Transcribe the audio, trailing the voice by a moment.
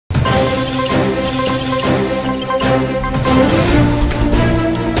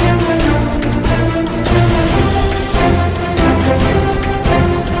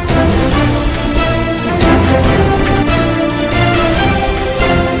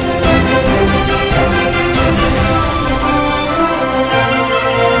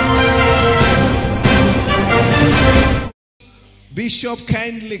Bishop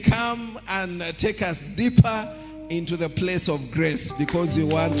kindly come and take us deeper into the place of grace, because we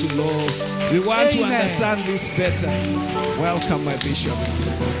want to know, we want to understand this better. Welcome, my Bishop.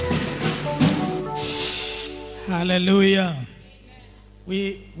 Hallelujah.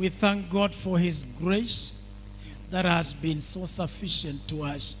 We thank God for his grace that has been so sufficient to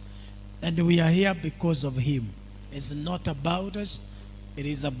us, and we are here because of him. It's not about us, it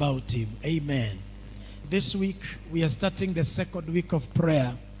is about him. Amen. This week we are starting the second week of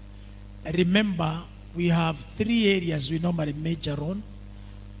prayer. Remember, we have 3 areas we normally major on: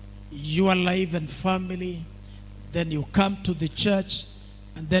 your life and family, then you come to the church,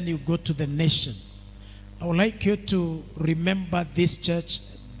 and then you go to the nation. I would like you to remember this church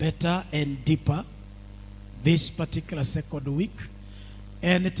better and deeper this particular second week.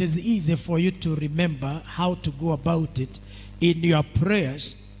 And it is easy for you to remember how to go about it in your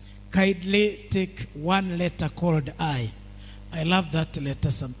prayers. Kindly take one letter called I. I love that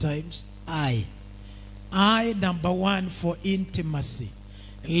letter sometimes. I. I, number 1, for intimacy.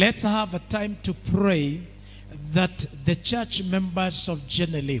 Let's have a time to pray that the church members of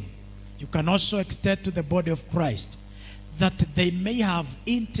Genelim, you can also extend to the body of Christ, that they may have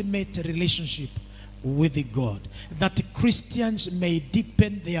intimate relationship with God, that Christians may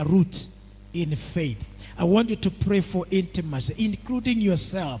deepen their roots in faith. I want you to pray for intimacy, including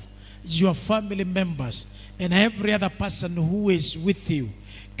yourself, your family members, and every other person who is with you.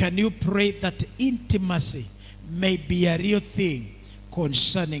 Can you pray that intimacy may be a real thing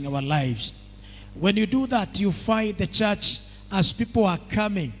concerning our lives? When you do that, you find the church, as people are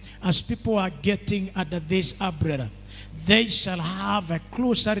coming, as people are getting under this umbrella, they shall have a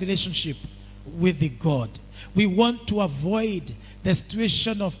closer relationship with God. We want to avoid the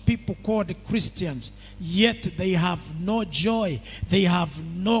situation of people called Christians, yet they have no joy, they have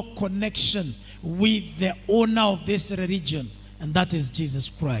no connection with the owner of this religion, and that is Jesus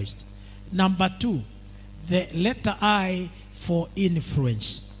Christ. Number 2, the letter I, for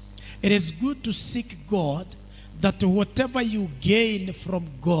influence. It is good to seek God, that whatever you gain from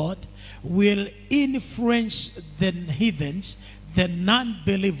God will influence the heathens, the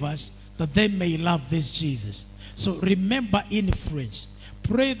non-believers, that they may love this Jesus. So remember influence.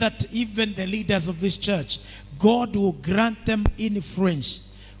 Pray that even the leaders of this church, God will grant them influence.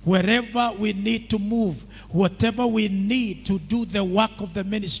 Wherever we need to move, whatever we need to do the work of the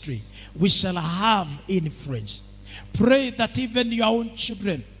ministry, we shall have influence. Pray that even your own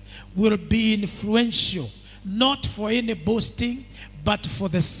children will be influential, not for any boasting, but for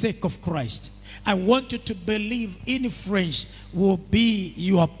the sake of Christ. I want you to believe influence will be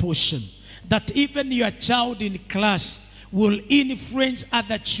your portion. That even your child in class will influence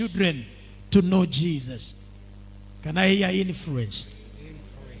other children to know Jesus. Can I hear influence?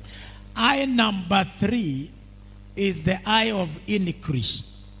 I, number 3, is the eye of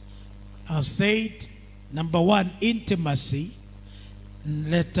increase. I've said, number 1, intimacy.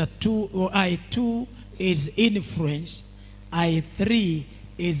 Letter 2, or I2 is influence. I3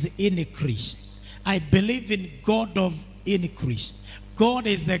 is increase. I believe in God of increase. God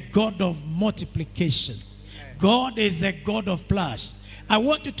is a God of multiplication. God is a God of plus. I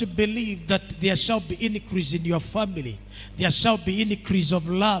want you to believe that there shall be increase in your family. There shall be increase of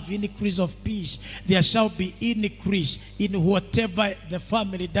love, increase of peace. There shall be increase in whatever the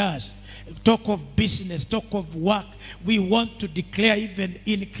family does. Talk of business, talk of work. We want to declare even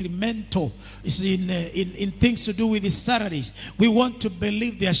incremental in things to do with the salaries. We want to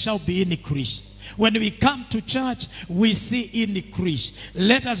believe there shall be increase. When we come to church, we see increase.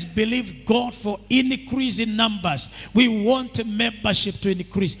 Let us believe God for increase in numbers. We want membership to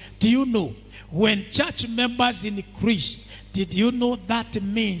increase. Do you know, when church members increase, did you know that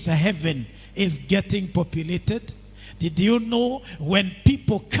means heaven is getting populated? Did you know when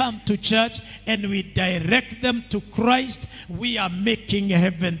people come to church and we direct them to Christ, we are making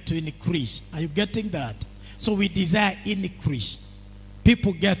heaven to increase? Are you getting that? So we desire increase.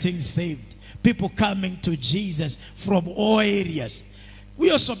 People getting saved. People coming to Jesus from all areas. We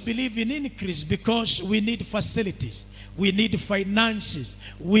also believe in increase because we need facilities. We need finances.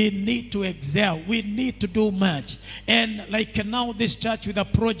 We need to excel. We need to do much. And like now this church with a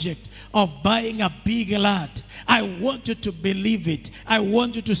project of buying a big lot, I want you to believe it. I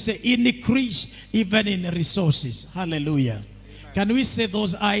want you to say increase even in resources. Hallelujah. Amen. Can we say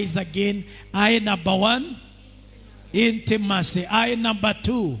those eyes again? Eye number 1, intimacy. Eye number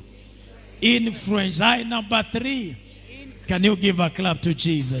 2, influence. Eye number 3. Can you give a clap to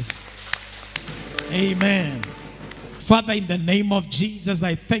Jesus? Amen. Father, in the name of Jesus,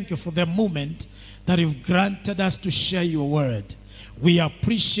 I thank you for the moment that you've granted us to share your word. We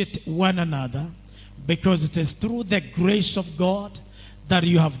appreciate one another because it is through the grace of God that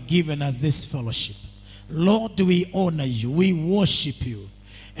you have given us this fellowship. Lord, we honor you. We worship you.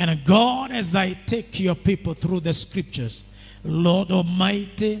 And God, as I take your people through the scriptures, Lord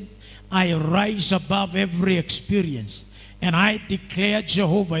Almighty, I rise above every experience. And I declare,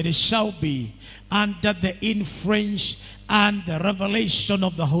 Jehovah, it shall be under the influence and the revelation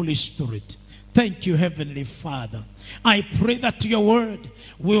of the Holy Spirit. Thank you, Heavenly Father. I pray that your word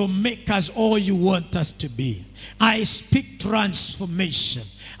will make us all you want us to be. I speak transformation.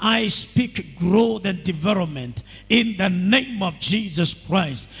 I speak growth and development in the name of Jesus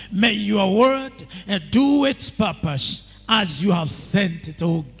Christ. May your word do its purpose as you have sent it,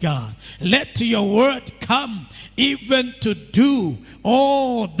 oh God. Let your word come even to do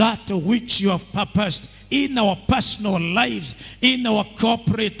all that which you have purposed in our personal lives, in our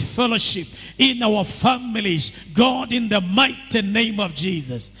corporate fellowship, in our families. God, in the mighty name of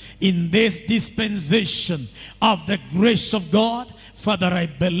Jesus, in this dispensation of the grace of God, Father, I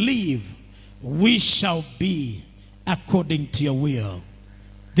believe we shall be according to your will.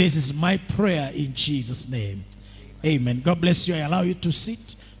 This is my prayer in Jesus' name. Amen. God bless you. I allow you to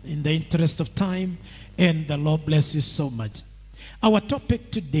sit in the interest of time, and the Lord bless you so much. Our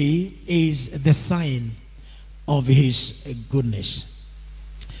topic today is the sign of his goodness.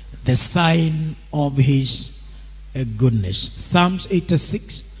 The sign of his goodness. Psalms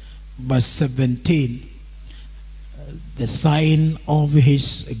 86 verse 17. The sign of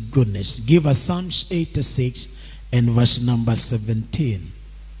his goodness. Give us Psalms 86 and verse number 17.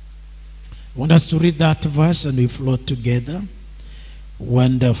 I want us to read that verse and we flow together.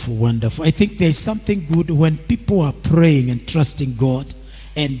 Wonderful, wonderful. I think there's something good when people are praying and trusting God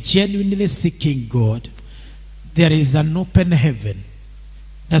and genuinely seeking God. There is an open heaven.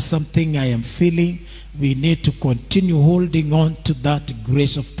 That's something I am feeling. We need to continue holding on to that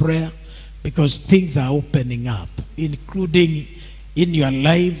grace of prayer, because things are opening up, including in your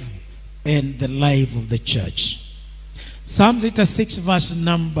life and the life of the church. Psalms 86 verse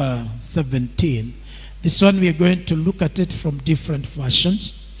number 17. This one we are going to look at it from different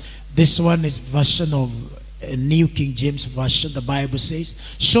versions. This one is version of New King James Version. The Bible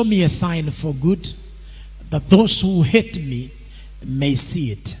says, show me a sign for good, that those who hate me may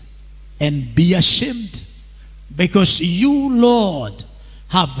see it and be ashamed, because you, Lord,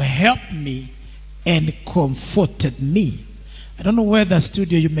 have helped me and comforted me. I don't know whether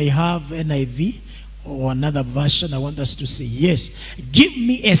studio you may have NIV or another version. I want us to say, yes, give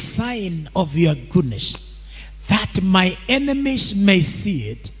me a sign of your goodness, that my enemies may see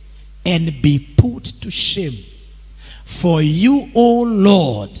it and be put to shame. For you, O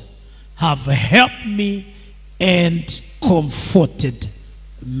Lord, have helped me and comforted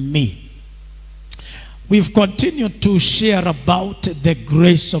me. We've continued to share about the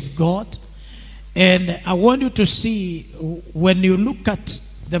grace of God. And I want you to see, when you look at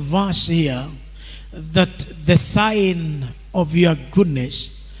the verse here, that the sign of your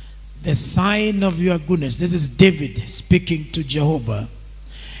goodness, the sign of your goodness, this is David speaking to Jehovah.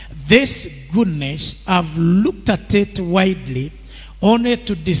 This goodness, I've looked at it widely, only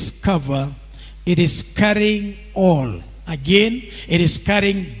to discover it is carrying all. Again, it is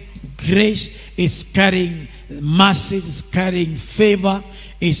carrying grace, it's carrying mercy, it's carrying favor,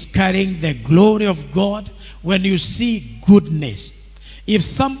 it's carrying the glory of God. When you see goodness, if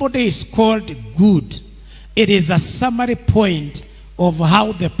somebody is called good, it is a summary point of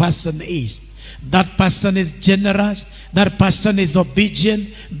how the person is. That person is generous, that person is obedient,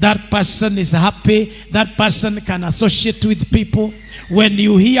 that person is happy, that person can associate with people. When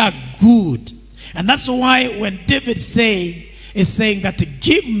you hear good, and that's why when David is saying that,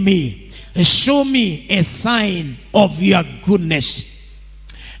 give me, show me a sign of your goodness.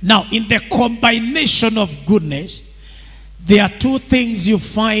 Now, in the combination of goodness, there are two things you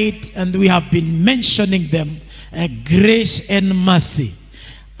find, and we have been mentioning them, grace and mercy.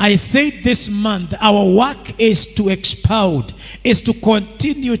 I said this month, our work is to expound, is to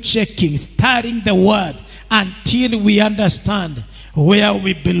continue checking, studying the word until we understand where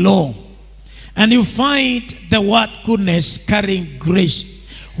we belong. And you find the word goodness carrying grace.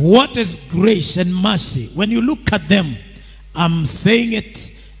 What is grace and mercy? When you look at them, I'm saying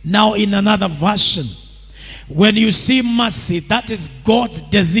it now in another version. When you see mercy, that is God's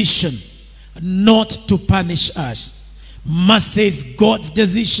decision not to punish us. Mercy is God's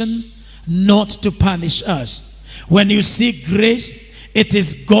decision not to punish us. When you see grace, it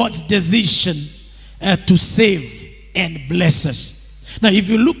is God's decision to save and bless us. Now, if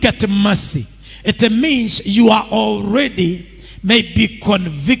you look at mercy, it means you are already maybe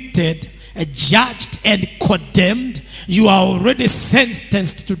convicted, judged and condemned. You are already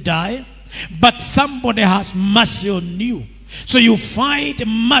sentenced to die, but somebody has mercy on you. So you find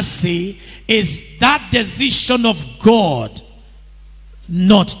mercy is that decision of God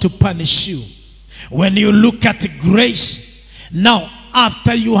not to punish you. When you look at grace, now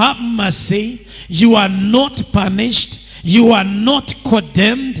after you have mercy, you are not punished, you are not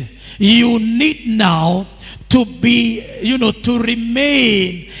condemned. You need now to be, to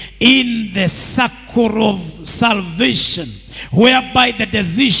remain in the circle of salvation, whereby the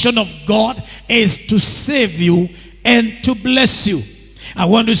decision of God is to save you and to bless you. I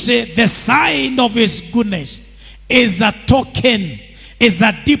want to say the sign of his goodness is a token, is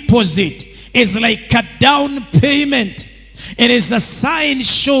a deposit, is like a down payment. It is a sign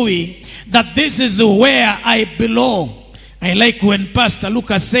showing that this is where I belong. I like when Pastor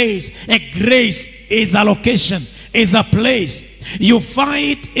Lucas says a grace is a location, is a place. You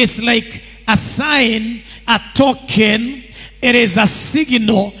find it's like a sign, a token. It is a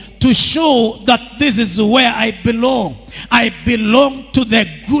signal to show that this is where I belong. I belong to the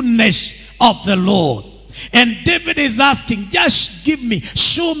goodness of the Lord. And David is asking, just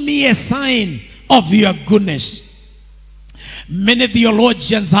show me a sign of your goodness. Many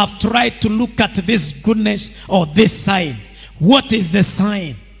theologians have tried to look at this goodness or this sign. What is the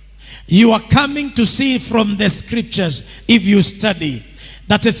sign? You are coming to see from the scriptures, if you study,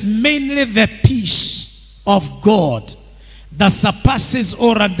 that it's mainly the peace of God that surpasses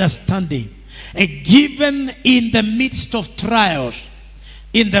all understanding, given in the midst of trials,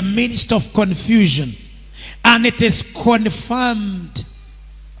 in the midst of confusion, and it is confirmed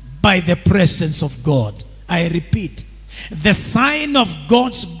by the presence of God. I repeat, the sign of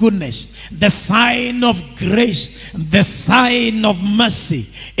God's goodness, the sign of grace, the sign of mercy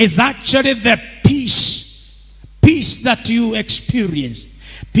is actually the peace that you experience,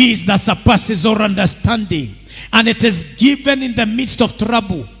 peace that surpasses all understanding, and it is given in the midst of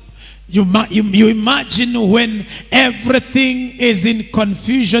trouble. You imagine when everything is in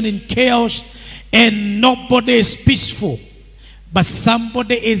confusion, in chaos, and nobody is peaceful, but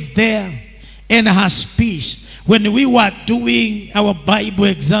somebody is there and has peace. When we were doing our Bible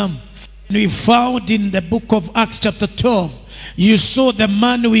exam, we found in the book of Acts chapter 12, you saw the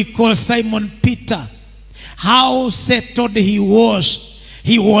man we call Simon Peter, how settled he was.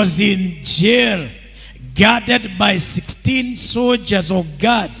 He was in jail, guarded by 16 soldiers or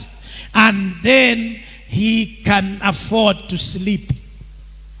guards, and then he can afford to sleep.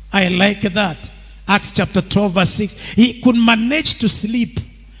 I like that. Acts chapter 12 verse 6. He could manage to sleep.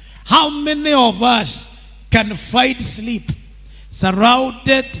 How many of us can fight sleep?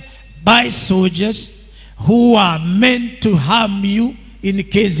 Surrounded by soldiers who are meant to harm you in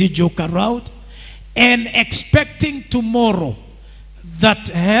case you joke around, and expecting tomorrow that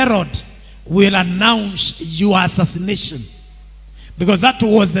Herod will announce your assassination, because that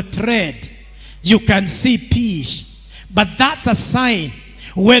was the threat. You can see peace, but that's a sign.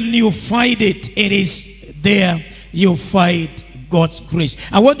 When you find it, it is there. You find God's grace.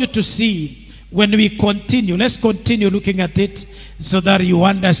 I want you to see, when we continue, let's continue looking at it so that you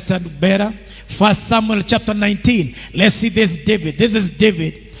understand better. 1 Samuel chapter 19. Let's see this David. This is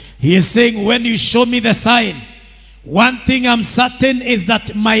David. He is saying, when you show me the sign, one thing I'm certain is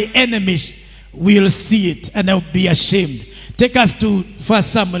that my enemies will see it and I'll be ashamed. Take us to 1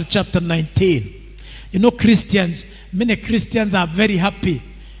 Samuel chapter 19. You know, Christians, many Christians are very happy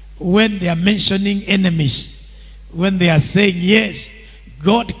when they are mentioning enemies. When they are saying, yes,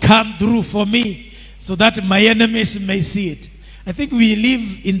 God come through for me so that my enemies may see it. I think we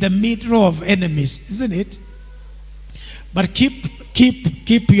live in the middle of enemies, isn't it? But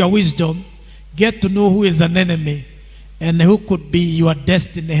keep your wisdom. Get to know who is an enemy and who could be your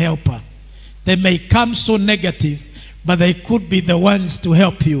destiny helper. They may come so negative, but they could be the ones to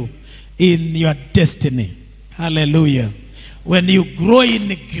help you in your destiny. Hallelujah. When you grow in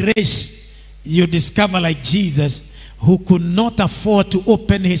grace, you discover, like Jesus, who could not afford to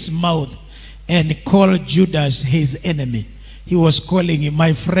open his mouth and call Judas his enemy. He was calling him,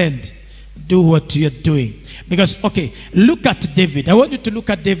 my friend, do what you're doing. Because, okay, look at David. I want you to look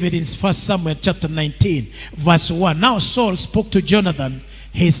at David in 1 Samuel chapter 19, verse 1. Now Saul spoke to Jonathan,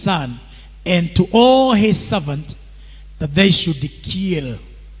 his son, and to all his servants, that they should kill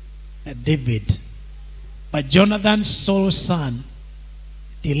David. But Jonathan, Saul's son,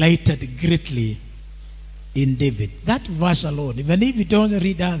 delighted greatly in David. That verse alone, even if you don't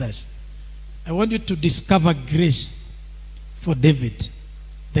read others, I want you to discover grace for David,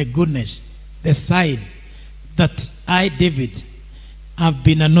 the goodness, the sign that I, David, have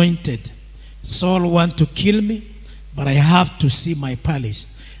been anointed. Saul want to kill me, but I have to see my palace.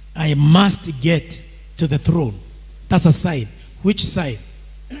 I must get to the throne. That's a sign. Which sign?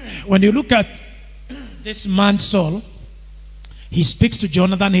 When you look at this man Saul, he speaks to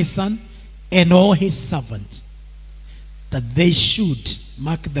Jonathan, his son, and all his servants, that they should,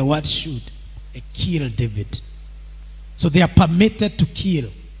 mark the word should, kill David. So they are permitted to kill.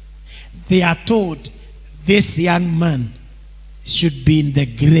 They are told this young man should be in the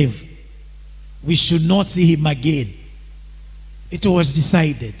grave. We should not see him again. It was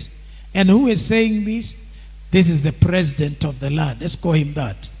decided. And who is saying this? This is the president of the land. Let's call him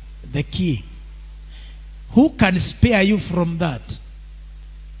that. The king. Who can spare you from that?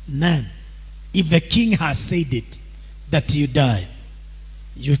 None. If the king has said it, that you die,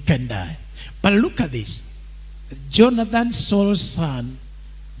 you can die. But look at this. Jonathan, Saul's son,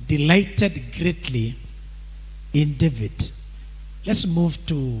 delighted greatly in David. Let's move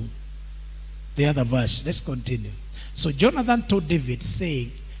to the other verse. Let's continue. So Jonathan told David,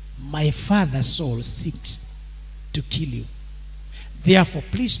 saying, my father Saul seeks to kill you. Therefore,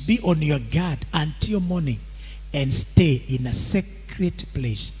 please be on your guard until morning and stay in a secret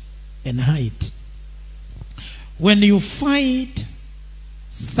place and hide. When you find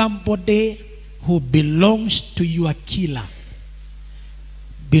somebody who belongs to your killer,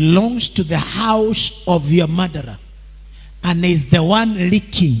 belongs to the house of your murderer, and is the one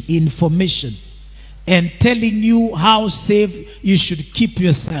leaking information and telling you how safe you should keep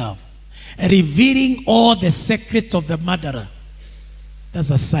yourself, revealing all the secrets of the murderer, that's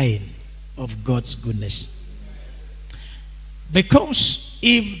a sign of God's goodness. Because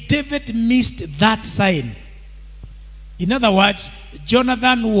if David missed that sign, in other words,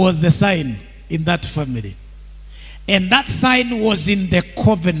 Jonathan was the sign in that family. And that sign was in the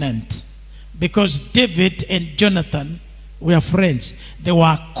covenant. Because David and Jonathan were friends. They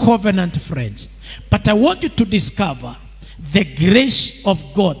were covenant friends. But I want you to discover the grace of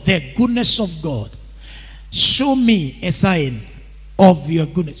God, the goodness of God. Show me a sign of your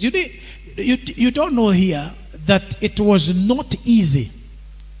goodness. You don't know here that it was not easy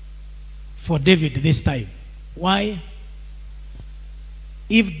for David this time. Why?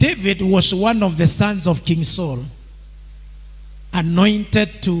 If David was one of the sons of King Saul,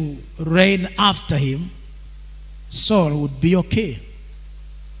 anointed to reign after him, Saul would be okay.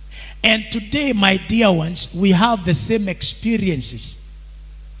 And today, my dear ones, we have the same experiences.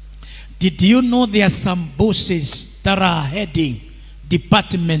 Did you know there are some bosses that are heading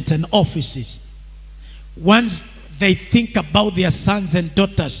departments and offices? Once they think about their sons and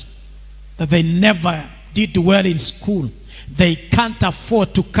daughters that they never did well in school, they can't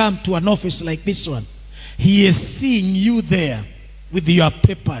afford to come to an office like this one. He is seeing you there with your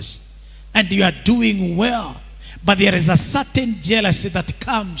papers and you are doing well, but there is a certain jealousy that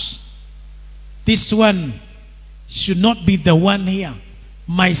comes. This one should not be the one here.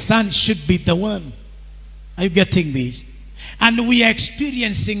 My son should be the one. Are you getting this? And we are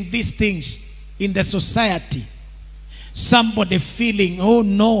experiencing these things in the society. Somebody feeling, oh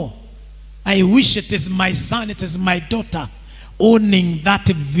no, I wish it is my son, it is my daughter owning that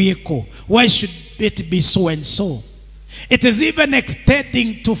vehicle. Why should it be so and so? It is even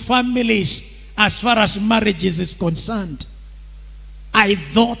extending to families as far as marriages is concerned. I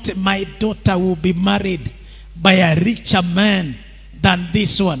thought my daughter will be married by a richer man than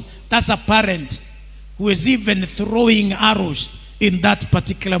this one. That's a parent who is even throwing arrows in that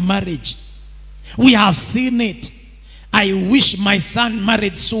particular marriage. We have seen it. I wish my son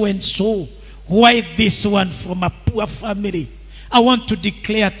married so and so. Why this one from a poor family? I want to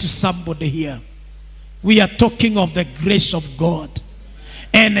declare to somebody here, we are talking of the grace of God.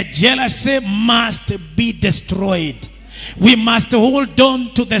 And jealousy must be destroyed. We must hold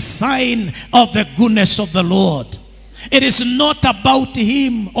on to the sign of the goodness of the Lord. It is not about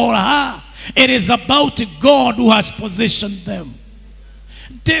him or her. It is about God who has positioned them.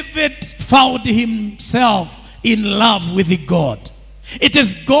 David found himself in love with God. It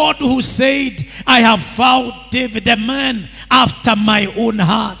is God who said, I have found David a man after my own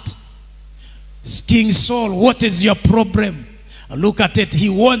heart. King Saul, what is your problem? Look at it. He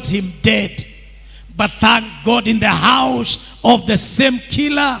wants him dead. But thank God, in the house of the same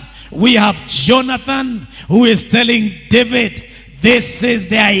killer, we have Jonathan who is telling David, this is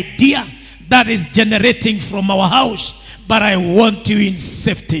the idea that is generating from our house, but I want you in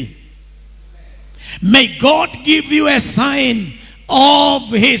safety. May God give you a sign of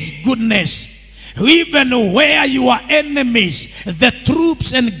his goodness. Even where your enemies, the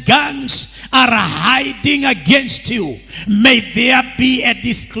troops and gangs are hiding against you, may there be a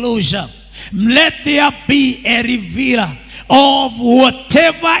disclosure. Let there be a reveal of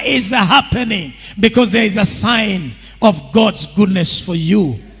whatever is happening, because there is a sign of God's goodness for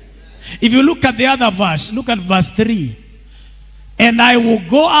you. If you look at the other verse, look at verse 3. And I will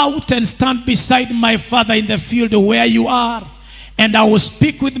go out and stand beside my father in the field where you are, and I will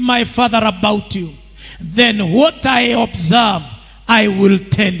speak with my Father about you. Then what I observe, I will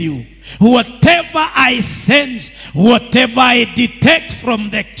tell you. Whatever I sense, whatever I detect from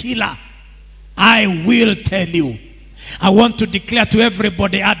the killer, I will tell you. I want to declare to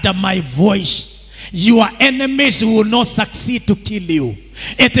everybody under my voice, your enemies will not succeed to kill you.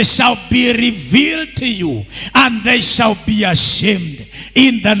 It shall be revealed to you, and they shall be ashamed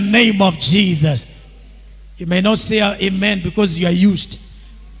in the name of Jesus. You may not say amen because you are used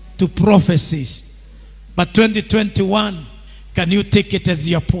to prophecies. But 2021, can you take it as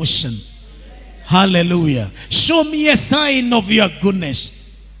your portion? Hallelujah. Show me a sign of your goodness.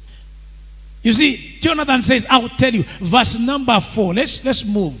 You see, Jonathan says, I will tell you. Verse number 4. Let's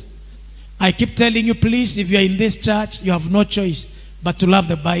move. I keep telling you, please, if you are in this church, you have no choice but to love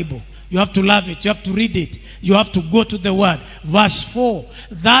the Bible. You have to love it. You have to read it. You have to go to the word. Verse 4.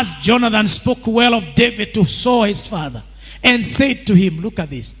 Thus Jonathan spoke well of David to Saul his father, and said to him, look at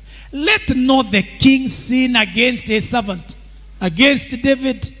this, let not the king sin against his servant, against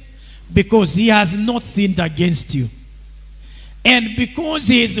David, because he has not sinned against you, and because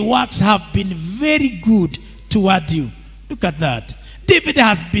his works have been very good toward you. Look at that. David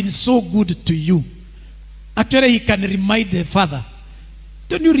has been so good to you. Actually, he can remind the father.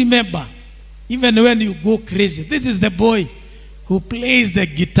 Don't you remember? Even when you go crazy, this is the boy who plays the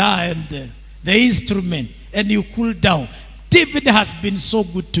guitar and the instrument, and you cool down. David has been so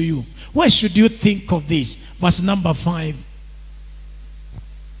good to you. Why should you think of this? Verse number 5.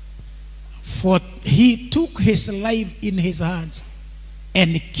 For he took his life in his hands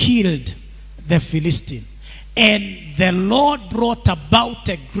and killed the Philistine. And the Lord brought about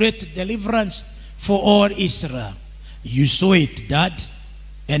a great deliverance for all Israel. You saw it, Dad,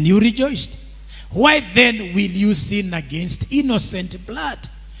 and you rejoiced. Why then will you sin against innocent blood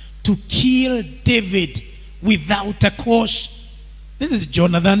to kill David without a cause? This is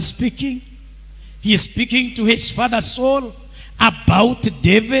Jonathan speaking. He is speaking to his father Saul about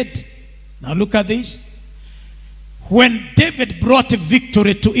David. Now look at this. When David brought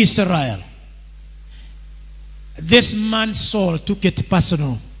victory to Israel, this man Saul took it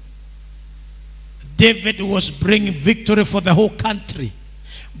personal. David was bringing victory for the whole country.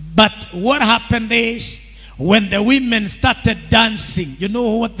 But what happened is, when the women started dancing, you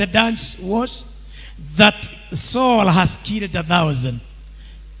know what the dance was? That Saul has killed 1,000,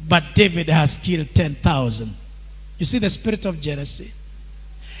 but David has killed 10,000. You see the spirit of jealousy?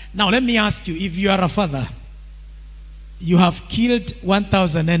 Now let me ask you, if you are a father, you have killed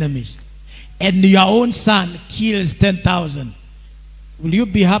 1,000 enemies, and your own son kills 10,000, will you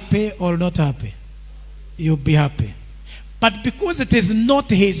be happy or not happy? You'll be happy. But because it is not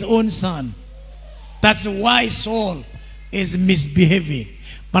his own son, that's why Saul is misbehaving.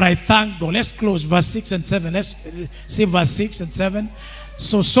 But I thank God. Let's close verse 6 and 7. Let's see verse 6 and 7.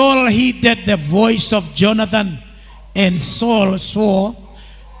 So Saul heeded the voice of Jonathan, and Saul swore,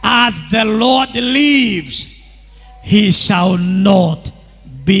 as the Lord lives, he shall not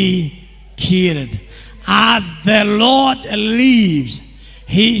be killed. As the Lord lives,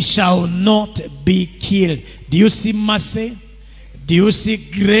 he shall not be killed. Do you see mercy? Do you see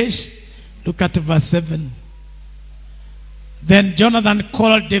grace? Look at verse 7. Then Jonathan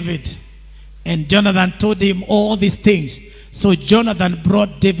called David, and Jonathan told him all these things. So Jonathan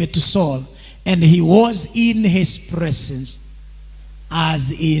brought David to Saul, and he was in his presence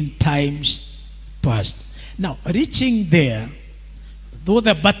as in times past. Now, reaching there, though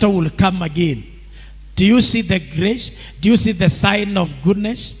the battle will come again, do you see the grace? Do you see the sign of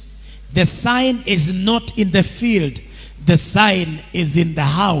goodness? The sign is not in the field. The sign is in the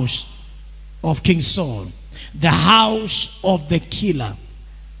house of King Saul, the house of the killer.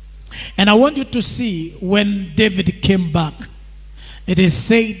 And I want you to see when David came back, it is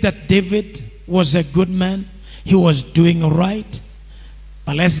said that David was a good man. He was doing right.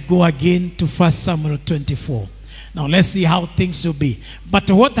 But let's go again to 1 Samuel 24. Now let's see how things will be. But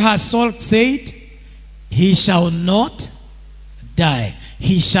what has Saul said? He shall not die.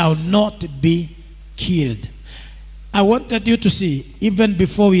 He shall not be killed. I wanted you to see, even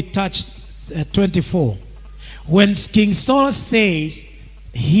before we touched 24, when King Saul says,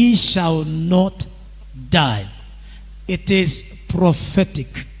 he shall not die, it is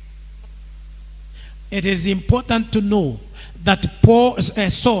prophetic. It is important to know that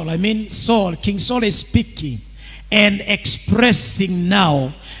King Saul is speaking and expressing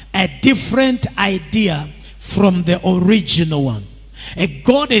now a different idea from the original one. And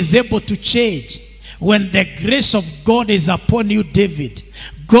God is able to change. When the grace of God is upon you, David,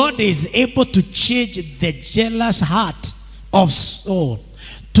 God is able to change the jealous heart of Saul,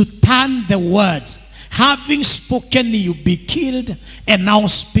 to turn the words, having spoken spoken you be killed, and now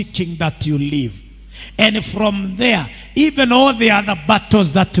speaking that you live. And from there, even all the other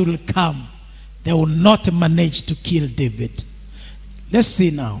battles that will come, they will not manage to kill David. Let's see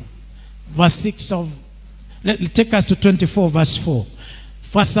now. Verse 6 of, take us to 24, verse 4.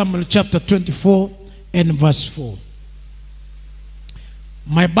 1 Samuel chapter 24 and verse 4.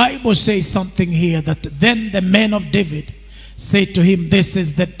 My Bible says something here, that then the men of David said to him, this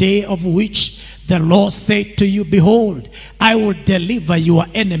is the day of which the Lord said to you, behold, I will deliver your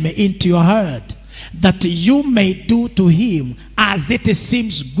enemy into your hand, that you may do to him as it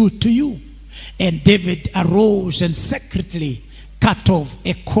seems good to you. And David arose and secretly cut off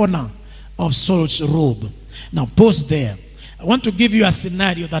a corner of Saul's robe. Now pause there. I want to give you a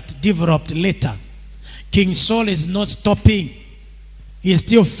scenario that developed later. King Saul is not stopping. He is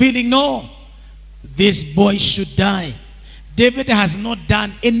still feeling, no, this boy should die. David has not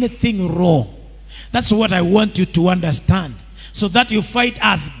done anything wrong. That's what I want you to understand. So that you fight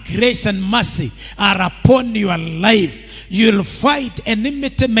as grace and mercy are upon your life. You'll fight,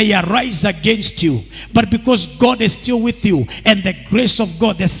 enmity may arise against you. But because God is still with you, and the grace of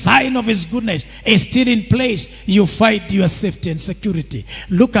God, the sign of his goodness is still in place, you fight your safety and security.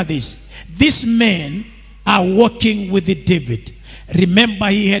 Look at this. These men are walking with David. Remember,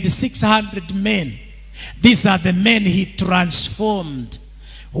 he had 600 men. These are the men he transformed.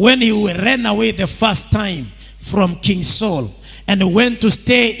 When he ran away the first time from King Saul and went to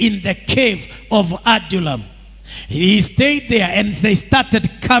stay in the cave of Adullam, he stayed there, and they started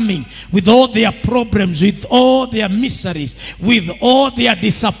coming with all their problems, with all their miseries, with all their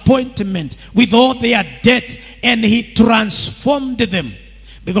disappointments, with all their debts, and he transformed them.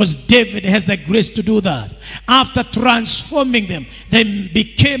 Because David has the grace to do that. After transforming them, they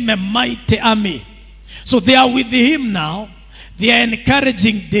became a mighty army. So they are with him now. They are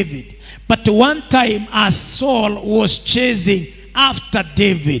encouraging David. But one time, as Saul was chasing after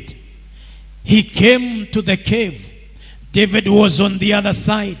David, he came to the cave. David was on the other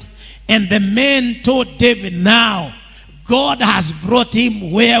side. And the men told David, now, God has brought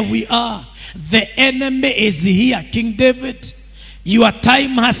him where we are. The enemy is here, King David. Your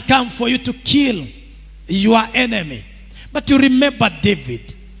time has come for you to kill your enemy. But you remember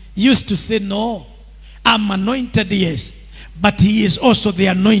David used to say, no, I'm anointed, yes, but he is also the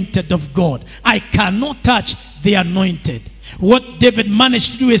anointed of God. I cannot touch the anointed. What David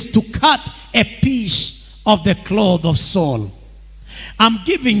managed to do is to cut a piece of the cloth of Saul. I'm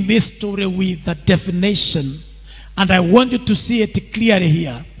giving this story with a definition, and I want you to see it clearly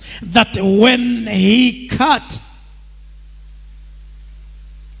here, that when he cut,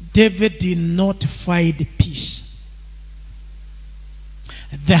 David did not find peace.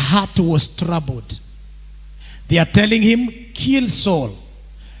 The heart was troubled. They are telling him, kill Saul.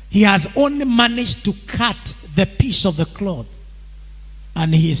 He has only managed to cut the piece of the cloth,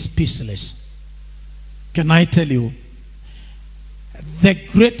 and he is peaceless. Can I tell you, the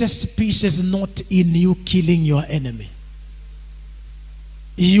greatest peace is not in you killing your enemy.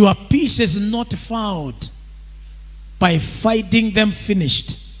 Your peace is not found by fighting them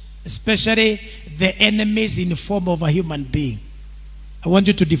finished, especially the enemies in the form of a human being. I want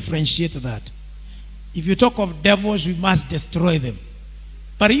you to differentiate that. If you talk of devils, we must destroy them.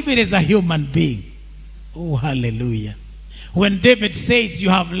 But if it is a human being, oh hallelujah. When David says, you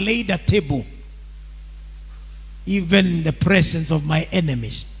have laid a table even in the presence of my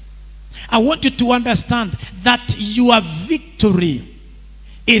enemies, I want you to understand that your victory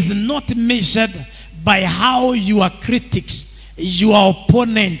is not measured by how your critics, your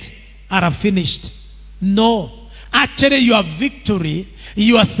opponent are finished. No. Actually, your victory,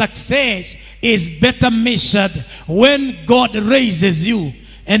 your success is better measured when God raises you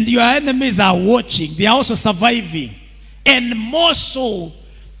and your enemies are watching. They are also surviving. And more so,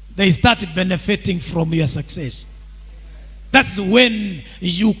 they start benefiting from your success. That's when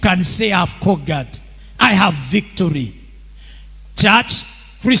you can say, I've conquered. I have victory. Church,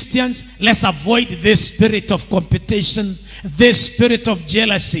 Christians, let's avoid this spirit of competition, this spirit of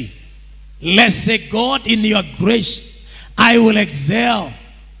jealousy. Let's say, God, in your grace, I will excel.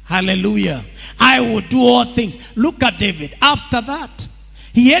 Hallelujah. I will do all things. Look at David. After that,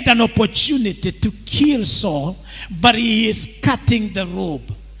 he had an opportunity to kill Saul, but he is cutting the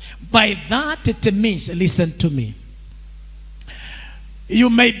robe. By that, it means, listen to me, you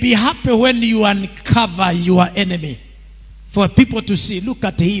may be happy when you uncover your enemy for people to see. Look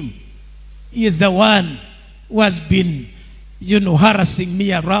at him. He is the one who has been, harassing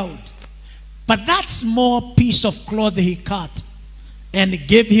me around. But that small piece of cloth he cut and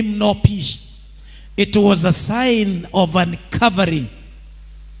gave him no peace, it was a sign of uncovering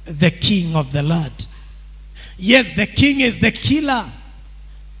the king of the land. Yes, the king is the killer,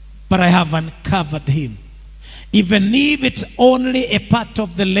 but I have uncovered him. Even if it's only a part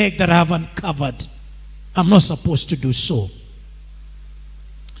of the leg that I have uncovered, I'm not supposed to do so.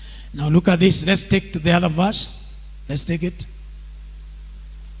 Now look at this. Let's take to the other verse. Let's take it.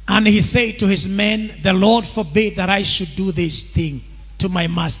 And he said to his men, the Lord forbade that I should do this thing to my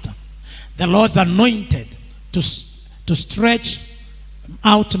master. The Lord's anointed to stretch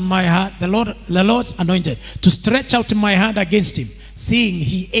out my hand. The Lord's anointed to stretch out my hand against him, seeing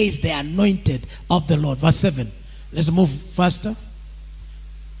he is the anointed of the Lord. Verse 7. Let's move faster.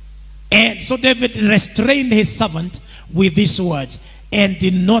 And so David restrained his servant with these words, and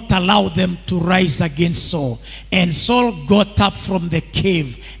did not allow them to rise against Saul. And Saul got up from the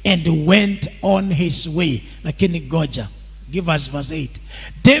cave and went on his way. Lakini goja. Give us verse 8.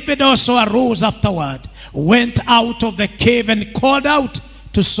 David also arose afterward, went out of the cave and called out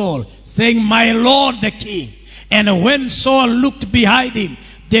to Saul, saying, my Lord the king. And when Saul looked behind him,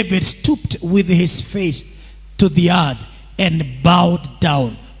 David stooped with his face to the earth and bowed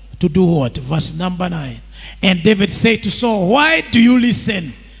down. To do what? Verse number 9. And David said to Saul, why do you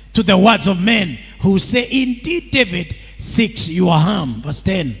listen to the words of men who say, indeed David seeks your harm? Verse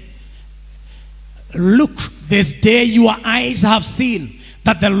 10. Look, this day your eyes have seen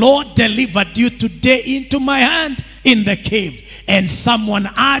that the Lord delivered you today into my hand in the cave. And someone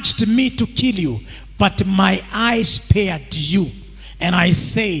urged me to kill you, but my eyes spared you. And I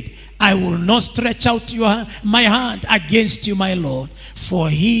said, I will not stretch out my hand against you, my Lord, for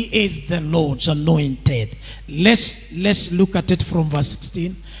he is the Lord's anointed. Let's look at it from verse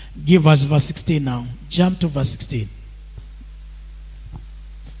 16. Give us verse 16 now. Jump to verse 16.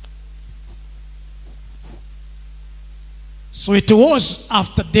 So it was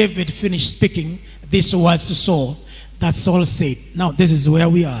after David finished speaking these words to Saul that Saul said, now this is where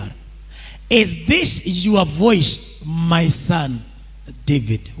we are. Is this your voice, my son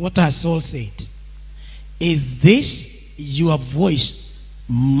David? What has Saul said? Is this your voice,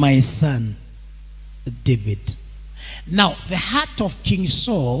 my son David? Now, the heart of King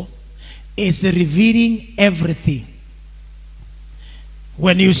Saul is revealing everything.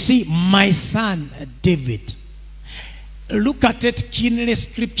 When you see my son David, look at it keenly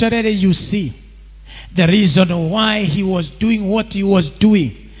scripturally, you see the reason why he was doing what he was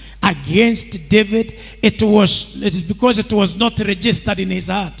doing against David. It is because it was not registered in his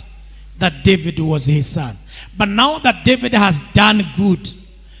heart that David was his son. But now that David has done good,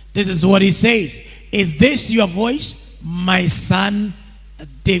 this is what he says. Is this your voice, my son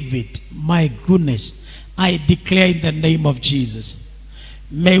David? My goodness, I declare in the name of Jesus,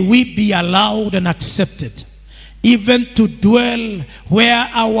 may we be allowed and accepted even to dwell where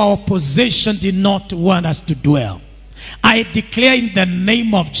our opposition did not want us to dwell. I declare in the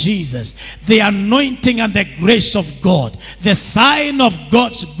name of Jesus, the anointing and the grace of God, the sign of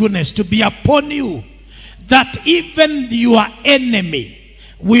God's goodness to be upon you, that even your enemy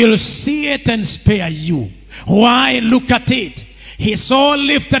will see it and spare you. Why? Look at it. He Saul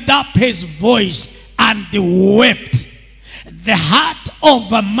lifted up his voice and wept. The heart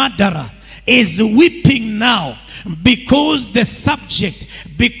of a murderer is weeping now, because the subject,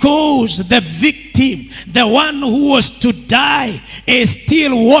 because the victim, the one who was to die, is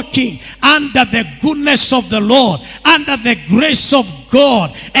still walking under the goodness of the Lord, under the grace of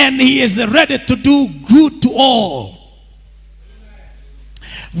God, and he is ready to do good to all.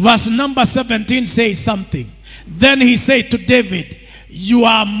 Verse number 17 says something. Then he said to David, you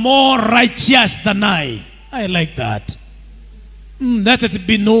are more righteous than I. I like that. Let it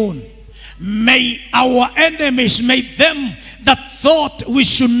be known. May our enemies, may them that thought we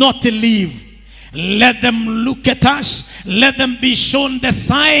should not live, let them look at us, let them be shown the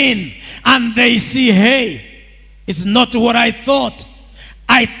sign, and they see, hey, it's not what I thought.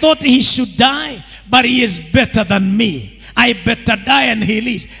 I thought he should die, but he is better than me. I better die and he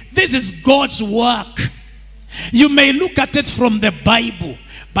lives. This is God's work. You may look at it from the Bible,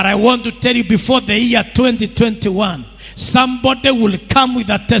 but I want to tell you, before the year 2021, somebody will come with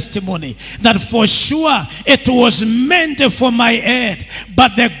a testimony that for sure it was meant for my head,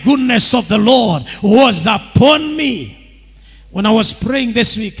 but the goodness of the Lord was upon me. When I was praying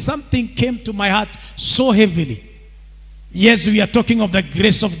this week, something came to my heart so heavily. Yes, we are talking of the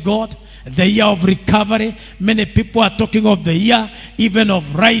grace of God, the year of recovery. Many people are talking of the year even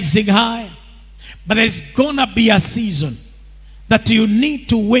of rising high. But there's gonna be a season that you need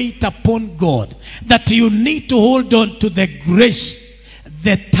to wait upon God, that you need to hold on to the grace,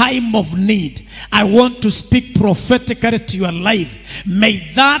 the time of need. I want to speak prophetically to your life.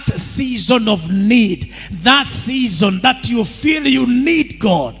 May that season of need, that season that you feel you need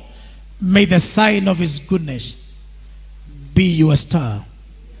God, May the sign of his goodness be your star.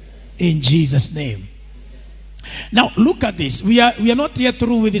 In Jesus' name. Now look at this. We are not yet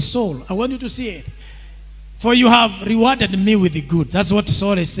through with the soul. I want you to see it. For you have rewarded me with the good. That's what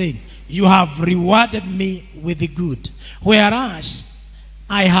Saul is saying. You have rewarded me with the good. Whereas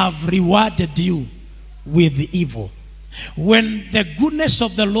I have rewarded you with the evil. When the goodness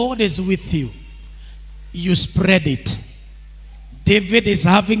of the Lord is with you, you spread it. David is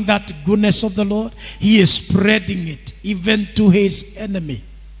having that goodness of the Lord. He is spreading it even to his enemy,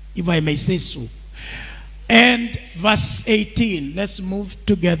 if I may say so. And verse 18, let's move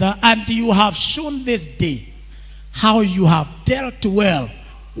together. And you have shown this day how you have dealt well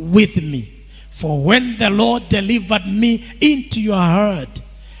with me. For when the Lord delivered me into your hand,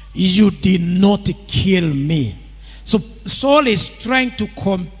 you did not kill me. So Saul is trying to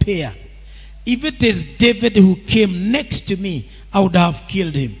compare. If it is David who came next to me, I would have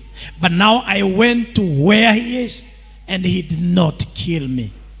killed him. But now I went to where he is, and he did not kill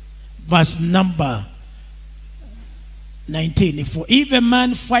me. Verse number 19. For if a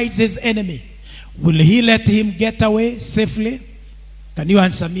man fights his enemy, will he let him get away safely? Can you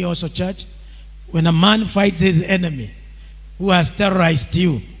answer me also, church? When a man fights his enemy who has terrorized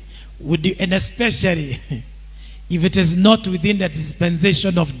you, would you, and especially if it is not within the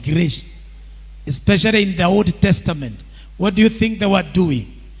dispensation of grace, especially in the Old Testament, what do you think they were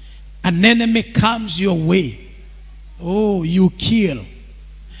doing? An enemy comes your way. Oh, you kill.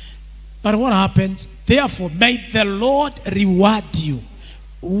 But what happens? Therefore, may the Lord reward you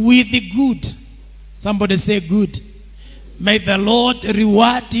with the good. Somebody say good. May the Lord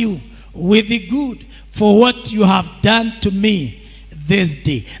reward you with the good for what you have done to me this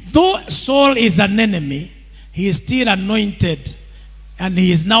day. Though Saul is an enemy, he is still anointed, and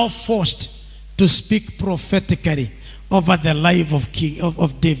he is now forced to speak prophetically over the life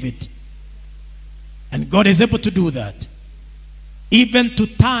of David. And God is able to do that. Even to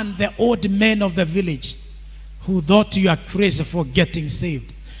turn the old men of the village who thought you are crazy for getting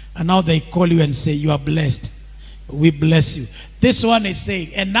saved. And now they call you and say, you are blessed. We bless you. This one is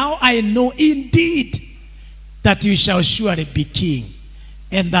saying, and now I know indeed that you shall surely be king,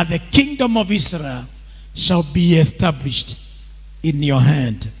 and that the kingdom of Israel shall be established in your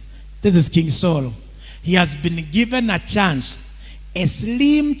hand. This is King Saul. He has been given a chance, a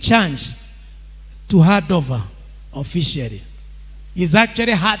slim chance, to hand over officially. He's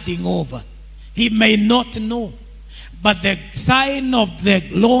actually handing over. He may not know, but the sign of the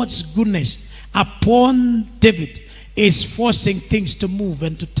Lord's goodness upon David is forcing things to move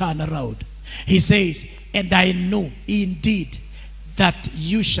and to turn around. He says, and I know indeed that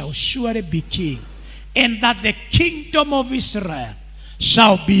you shall surely be king, and that the kingdom of Israel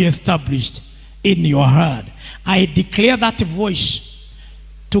shall be established in your heart. I declare that voice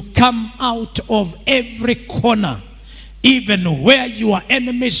to come out of every corner, even where your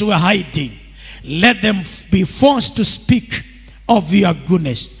enemies were hiding. Let them be forced to speak of your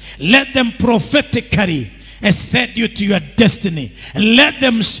goodness. Let them prophetically set you to your destiny. Let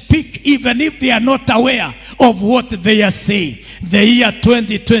them speak even if they are not aware of what they are saying. The year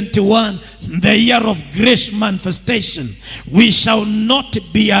 2021, the year of grace manifestation, we shall not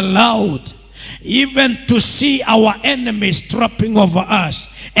be allowed even to see our enemies trapping over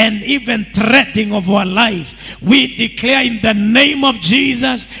us and even threatening of our life. We declare in the name of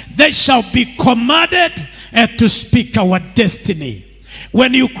Jesus, they shall be commanded to speak our destiny.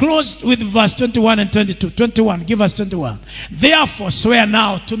 When you close with verse 21 and 22, 21, give us 21. Therefore swear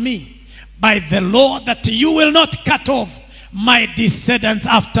now to me by the Lord that you will not cut off my descendants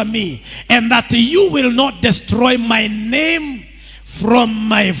after me, and that you will not destroy my name from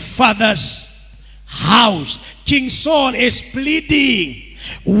my father's house. King Saul is pleading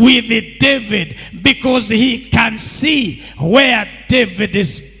with David because he can see where David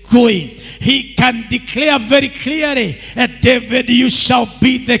is going. He can declare very clearly, David, you shall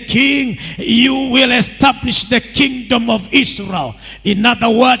be the king. You will establish the kingdom of Israel. In other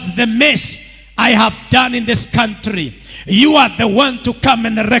words, the mess I have done in this country, you are the one to come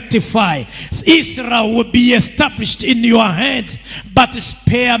and rectify. Israel will be established in your hands, but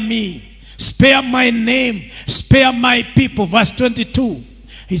spare me. Spare my name. Spare my people. Verse 22.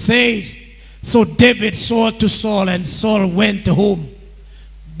 He says, so David swore to Saul, and Saul went home.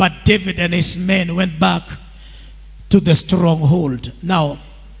 But David and his men went back to the stronghold. Now,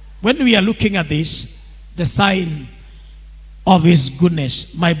 when we are looking at this, the sign of his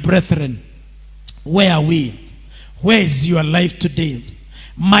goodness, my brethren, where are we? Where is your life today?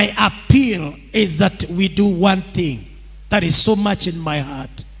 My appeal is that we do one thing that is so much in my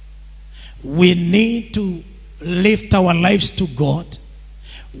heart. We need to lift our lives to God.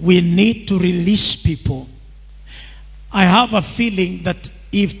 we need to release people. I have a feeling that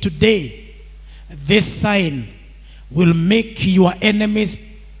if today this sign will make your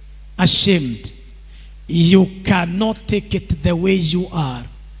enemies ashamed, you cannot take it the way you are.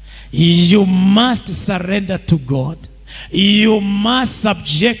 You must surrender to God. You must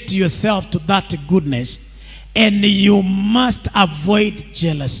subject yourself to that goodness. And you must avoid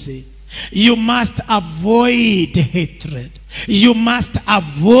jealousy. You must avoid hatred. You must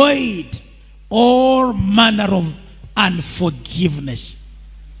avoid all manner of unforgiveness.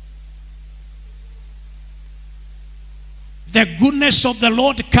 The goodness of the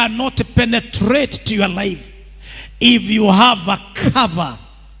Lord cannot penetrate to your life if you have a cover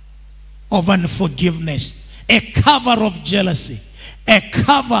of unforgiveness, a cover of jealousy, a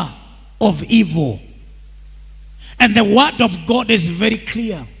cover of evil. And the word of God is very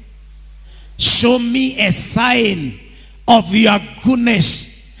clear. Show me a sign of your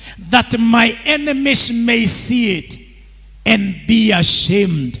goodness, that my enemies may see it and be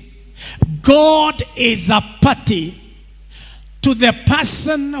ashamed. God is a party to the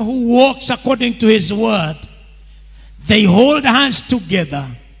person who walks according to his word. They hold hands together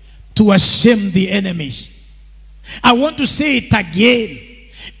to shame the enemies. I want to say it again.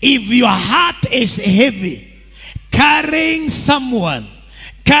 If your heart is heavy, carrying someone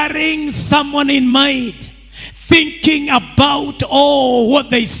in mind, thinking about what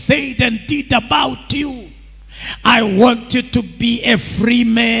they said and did about you, I want you to be a free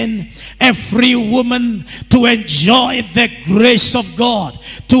man, a free woman, to enjoy the grace of God,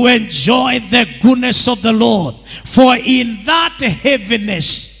 to enjoy the goodness of the Lord. For in that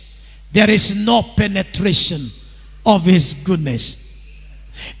heaviness, there is no penetration of his goodness.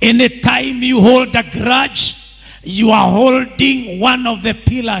 Anytime you hold a grudge, you are holding one of the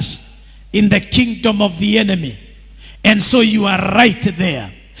pillars in the kingdom of the enemy. And so you are right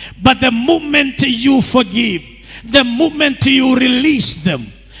there. But the moment you forgive, the moment you release them,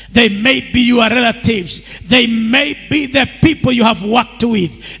 they may be your relatives, they may be the people you have worked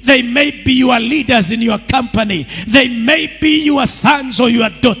with, they may be your leaders in your company, they may be your sons or your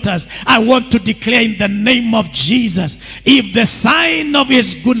daughters. I want to declare in the name of Jesus, if the sign of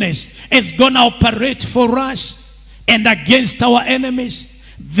his goodness is going to operate for us and against our enemies,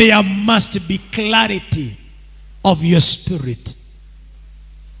 there must be clarity of your spirit.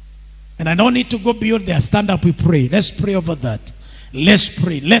 And I don't need to go beyond there. Stand up, we pray. Let's pray over that. Let's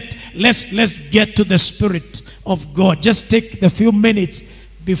pray. Let's get to the Spirit of God. Just take the few minutes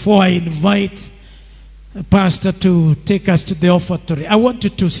before I invite the pastor to take us to the offertory. I want you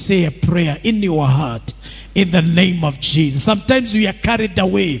to say a prayer in your heart in the name of Jesus. Sometimes we are carried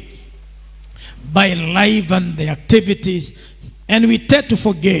away by life and the activities, and we tend to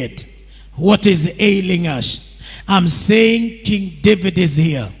forget what is ailing us. I'm saying King David is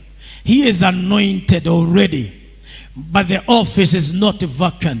here. He is anointed already, but the office is not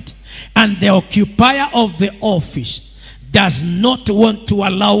vacant. And the occupier of the office does not want to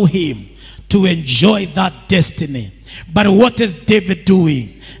allow him to enjoy that destiny. But what is David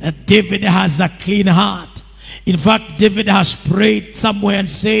doing? David has a clean heart. In fact, David has prayed somewhere and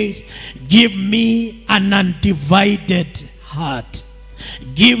said, give me an undivided heart.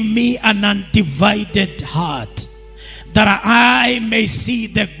 Give me an undivided heart, that I may see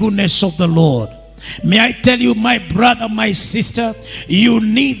the goodness of the Lord. May I tell you, my brother, my sister, you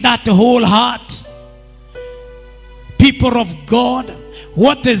need that whole heart. People of God,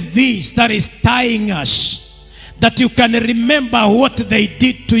 what is this that is tying us? That you can remember what they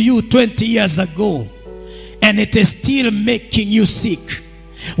did to you 20 years ago, and it is still making you sick.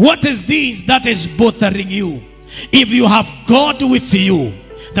 What is this that is bothering you? If you have God with you,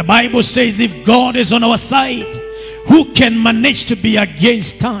 the Bible says, if God is on our side, who can manage to be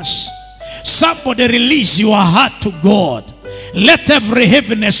against us? Somebody release your heart to God. Let every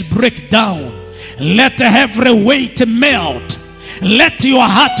heaviness break down. Let every weight melt. Let your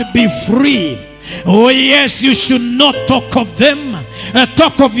heart be free. Oh yes, you should not talk of them.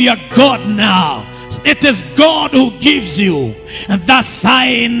 Talk of your God now. It is God who gives you that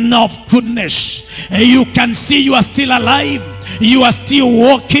sign of goodness. You can see you are still alive. You are still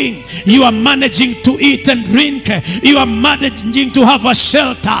walking. You are managing to eat and drink. You are managing to have a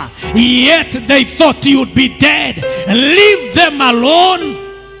shelter. Yet they thought you would be dead. Leave them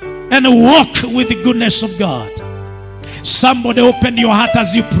alone and walk with the goodness of God. Somebody open your heart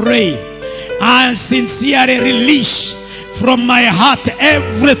as you pray and sincerely release from my heart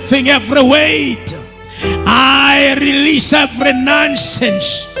everything, every weight. I release every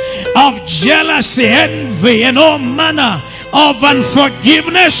nonsense of jealousy, envy, and all manner of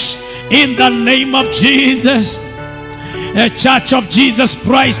unforgiveness in the name of Jesus. Church of Jesus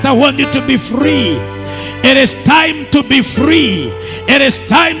Christ, I want you to be free. It is time to be free. It is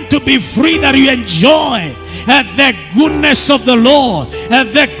time to be free, that you enjoy the goodness of the Lord,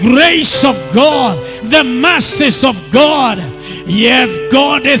 the grace of God, the mercies of God. Yes,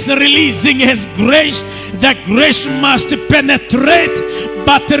 God is releasing His grace. The grace must penetrate,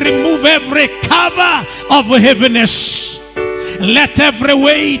 but remove every cover of heaviness. Let every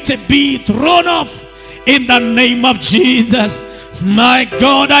weight be thrown off in the name of Jesus. My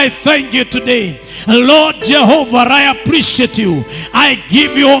God, I thank you today. Lord Jehovah, I appreciate you. I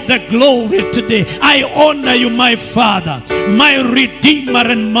give you all the glory today. I honor you, my Father, my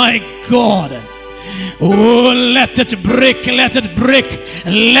Redeemer and my God. Oh, let it break, let it break,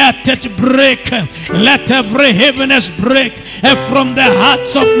 let it break. Let every heaviness break from the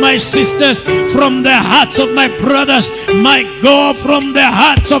hearts of my sisters, from the hearts of my brothers, my God, from the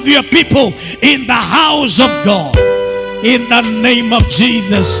hearts of your people in the house of God. In the name of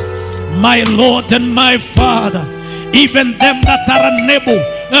Jesus, my Lord and my Father, even them that are unable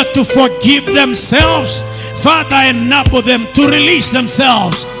to forgive themselves, Father, enable them to release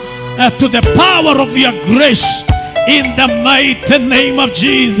themselves to the power of your grace, in the mighty name of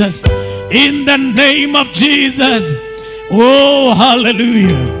Jesus. In the name of Jesus. Oh,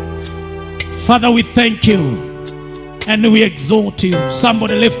 hallelujah. Father, we thank you and we exalt you.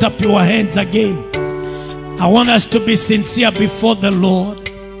 Somebody lift up your hands again. I want us to be sincere before the Lord,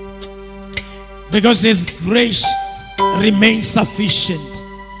 because His grace remains sufficient.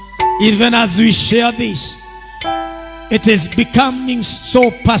 Even as we share this, it is becoming so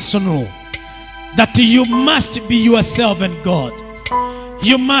personal that you must be yourself and God.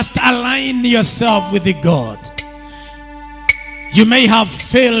 You must align yourself with the God. You may have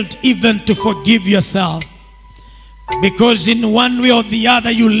failed even to forgive yourself, because in one way or the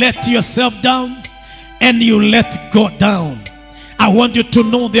other you let yourself down and you let God down. I want you to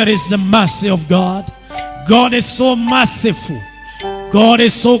know there is the mercy of God. God is so merciful. God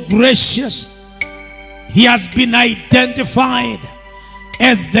is so gracious. He has been identified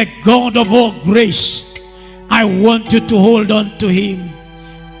as the God of all grace. I want you to hold on to Him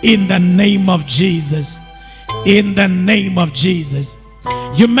in the name of Jesus. In the name of Jesus.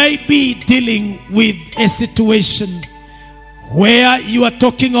 You may be dealing with a situation where you are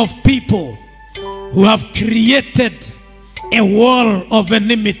talking of people who have created a wall of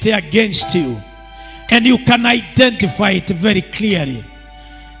enmity against you, and you can identify it very clearly.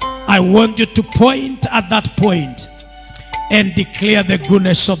 I want you to point at that point and declare the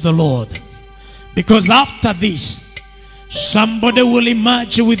goodness of the Lord, because after this, somebody will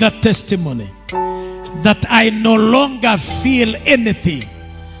emerge with a testimony that I no longer feel anything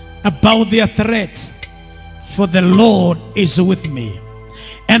about their threats, for the Lord is with me.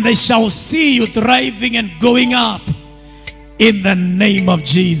 And they shall see you thriving and going up in the name of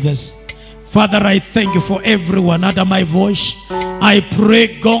Jesus. Father, I thank you for everyone under my voice. I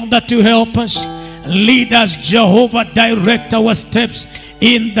pray, God, that you help us, lead us, Jehovah, direct our steps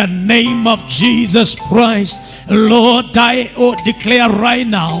in the name of Jesus Christ. Lord, I declare right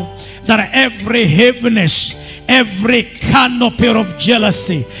now that every heaviness, every canopy of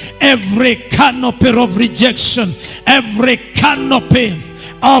jealousy, every canopy of rejection, every canopy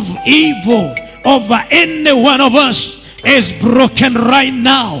of evil over any one of us is broken right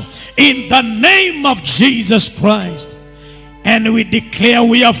now in the name of Jesus Christ. And we declare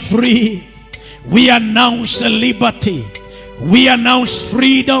we are free. We announce liberty. We announce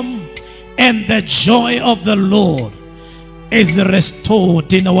freedom, and the joy of the Lord is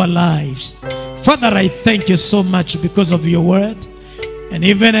restored in our lives. Father, I thank you so much because of your word. And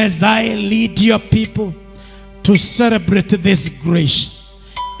even as I lead your people to celebrate this grace,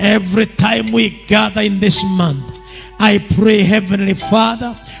 every time we gather in this month, I pray, Heavenly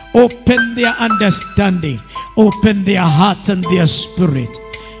Father, open their understanding, open their hearts and their spirit.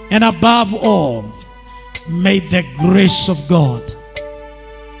 And above all, may the grace of God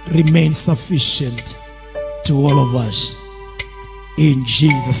remain sufficient to all of us. In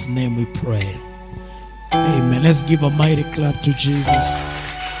Jesus' name we pray. Amen. Let's give a mighty clap to Jesus.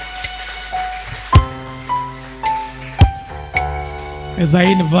 As I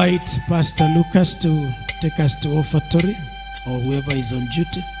invite Pastor Lucas to take us to offertory, or whoever is on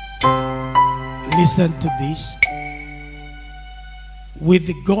duty, listen to this. With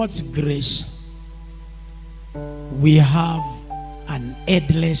God's grace, we have an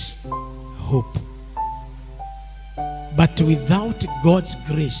endless hope. But without God's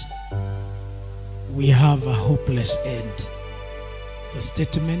grace, we have a hopeless end. It's a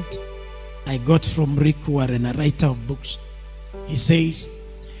statement I got from Rick Warren, a writer of books. He says,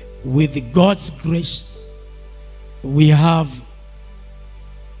 with God's grace, we have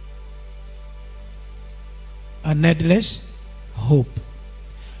an endless hope.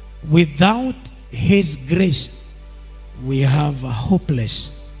 Without his grace, we have a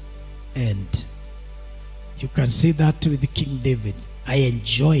hopeless end. You can see that with King David. I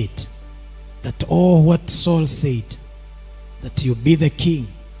enjoy it. That all what Saul said, that you be the king,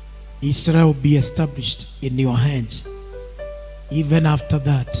 Israel will be established in your hands. Even after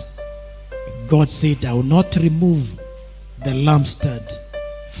that, God said, I will not remove the lampstand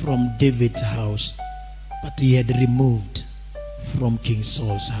from David's house, but he had removed from King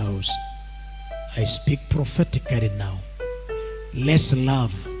Saul's house. I speak prophetically now. Let's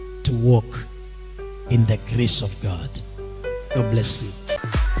love to walk in the grace of God. God bless you.